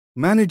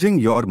Managing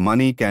your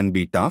money can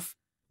be tough,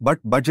 but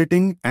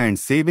budgeting and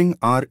saving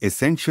are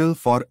essential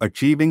for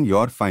achieving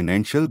your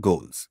financial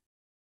goals.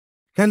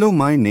 Hello,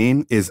 my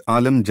name is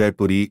Alam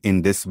Jaipuri.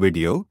 In this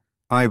video,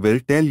 I will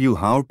tell you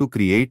how to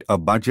create a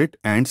budget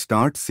and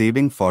start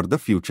saving for the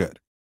future.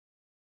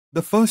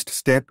 The first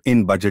step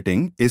in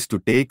budgeting is to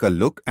take a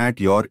look at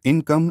your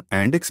income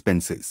and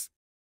expenses.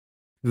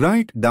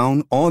 Write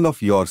down all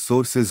of your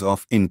sources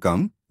of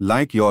income,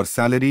 like your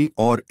salary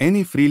or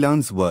any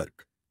freelance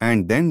work,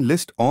 and then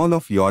list all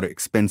of your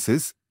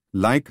expenses,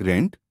 like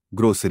rent,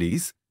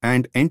 groceries,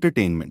 and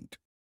entertainment.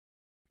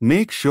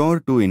 Make sure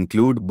to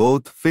include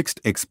both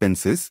fixed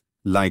expenses,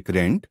 like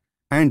rent,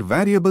 and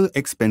variable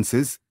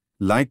expenses,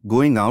 like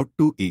going out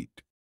to eat.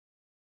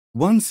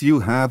 Once you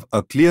have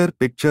a clear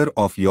picture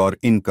of your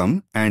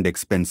income and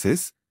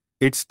expenses,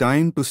 it's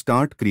time to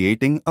start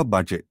creating a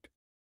budget.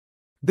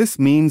 This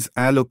means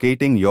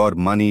allocating your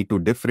money to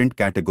different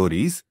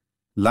categories,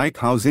 like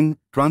housing,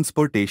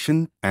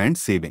 transportation, and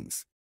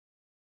savings.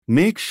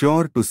 Make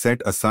sure to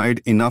set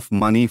aside enough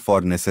money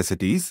for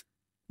necessities,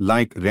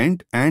 like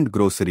rent and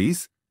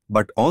groceries,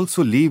 but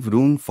also leave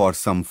room for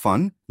some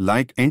fun,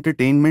 like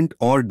entertainment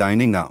or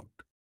dining out.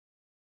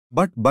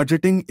 But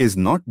budgeting is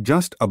not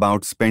just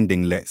about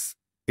spending less,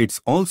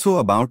 it's also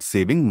about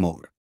saving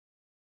more.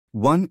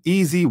 One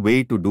easy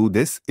way to do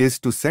this is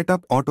to set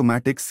up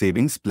automatic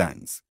savings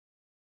plans.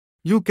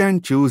 You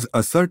can choose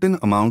a certain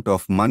amount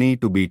of money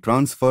to be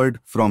transferred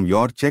from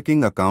your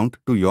checking account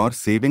to your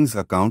savings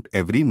account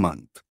every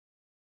month.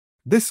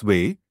 This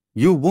way,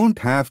 you won't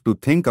have to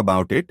think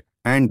about it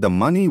and the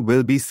money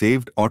will be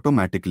saved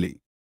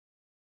automatically.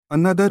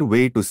 Another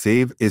way to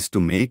save is to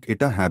make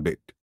it a habit.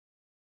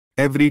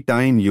 Every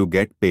time you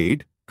get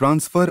paid,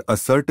 transfer a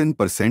certain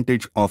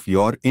percentage of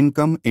your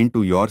income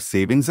into your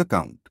savings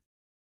account.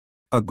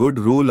 A good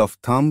rule of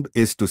thumb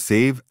is to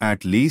save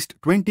at least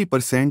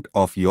 20%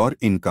 of your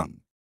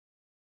income.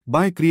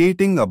 By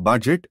creating a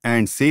budget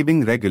and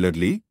saving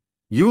regularly,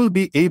 you will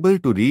be able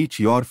to reach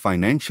your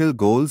financial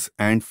goals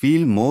and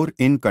feel more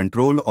in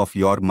control of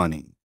your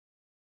money.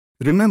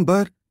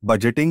 Remember,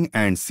 budgeting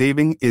and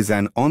saving is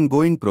an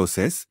ongoing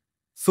process,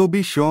 so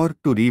be sure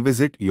to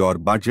revisit your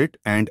budget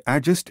and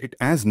adjust it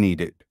as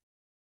needed.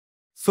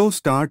 So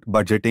start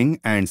budgeting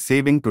and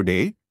saving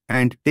today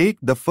and take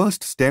the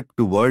first step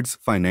towards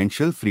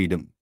financial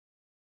freedom.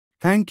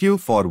 Thank you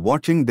for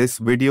watching this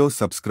video.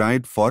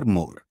 Subscribe for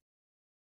more.